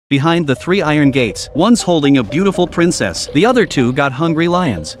behind the 3 iron gates. One's holding a beautiful princess, the other 2 got hungry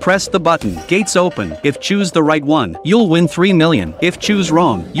lions. Press the button, gates open. If choose the right one, you'll win 3 million. If choose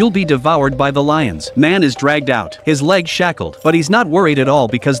wrong, you'll be devoured by the lions. Man is dragged out, his legs shackled, but he's not worried at all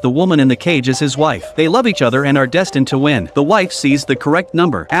because the woman in the cage is his wife. They love each other and are destined to win. The wife sees the correct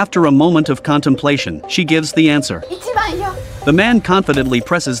number. After a moment of contemplation, she gives the answer. 1番よ。 The man confidently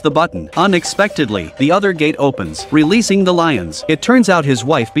presses the button. Unexpectedly, the other gate opens, releasing the lions. It turns out his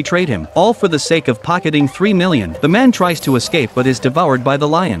wife betrayed him, all for the sake of pocketing 3 million. The man tries to escape but is devoured by the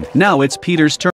lion. Now it's Peter's turn.